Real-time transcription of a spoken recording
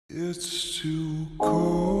It's too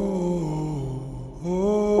cold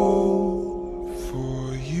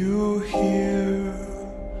for you here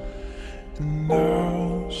and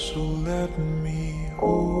now, so let me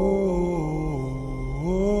hold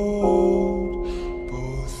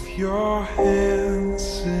both your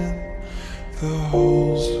hands in the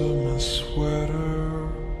holes of my sweater.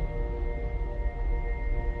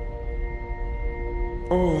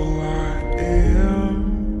 All I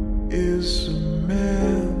am is a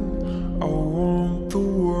man. I want the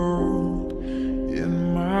world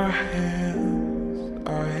in my hands.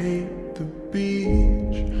 I hate the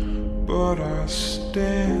beach, but I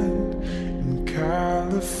stand in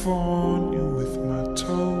California with my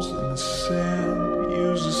toes in the sand.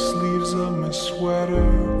 Use the sleeves of my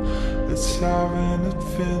sweater. Let's have an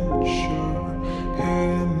adventure. Head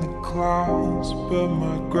in the clouds, but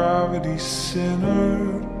my gravity's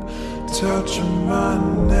centered. Touching my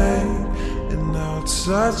neck, and I'll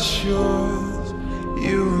touch yours.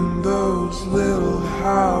 You and those little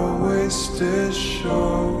high-waisted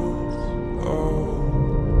shorts.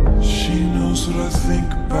 Oh, she knows what I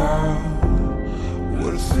think about,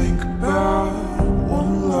 what I think about.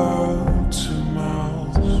 One love, two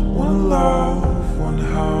mouths. One love, one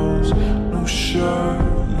house. No shirt,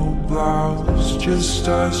 no blouse, just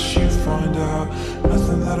us. You find out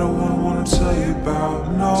nothing that I wanna tell you about.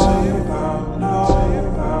 No,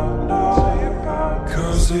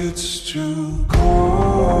 cause it's too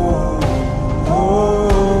cold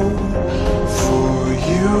for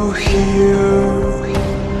you here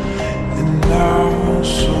and now,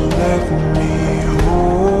 so let me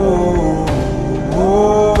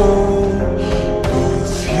hold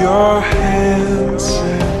both your hands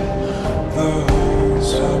in the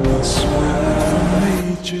holes of my sweater. For me,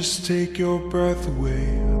 just take your breath away.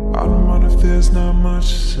 I don't mind if there's not much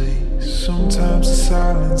to say. Sometimes the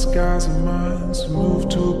silence guides our minds. Move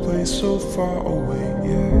to a place so far away,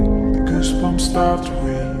 yeah. The goosebumps start to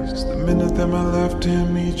raise the minute that my left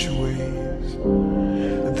hand meets your ways.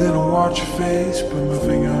 And then I watch your face, put my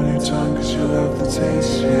finger on your tongue, cause you love the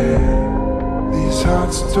taste, yeah. These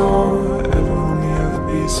hearts adore everyone the other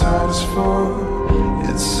beats hardest for.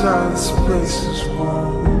 Inside this place is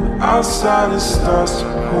warm, outside it starts to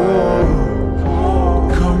pour.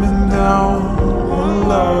 Coming down, one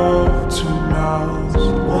love, two mouths.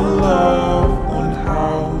 One love, one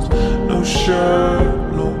house. No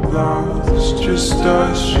shirt, no blouse, just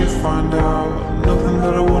us. You find out nothing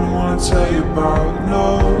that I wouldn't wanna tell you about. No,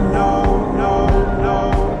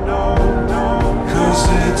 cause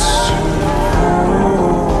it's too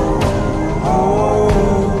cold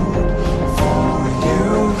for you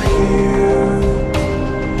here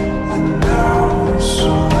and now, so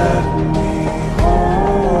let me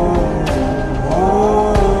hold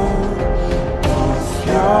both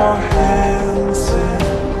your hands in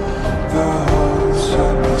the holes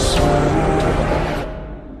of my sweater.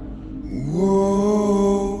 Whoa,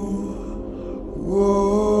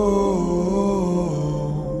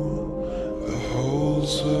 the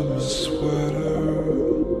holes of my sweater.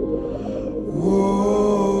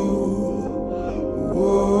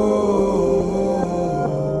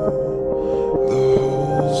 The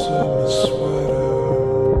holes of my sweater.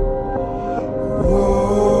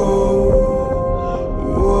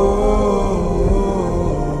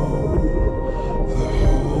 The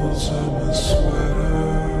holes of my sweater.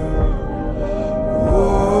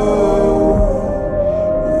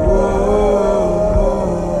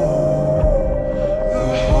 The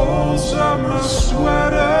holes of my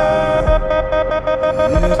sweater.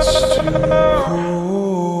 It's too cold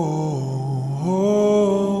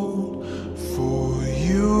for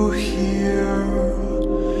you here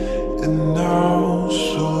and now,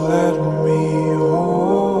 so let me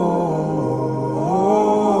hold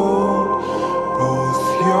both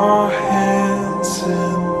your hands in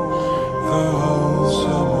the holes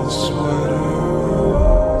of my sweater.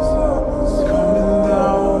 Coming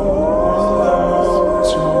down, one love,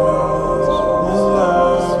 two mouths. One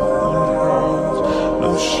love, one house.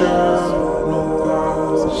 No shirt, no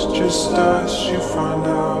blouse, just us. You find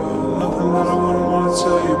out nothing that I wouldn't wanna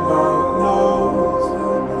tell you about. No.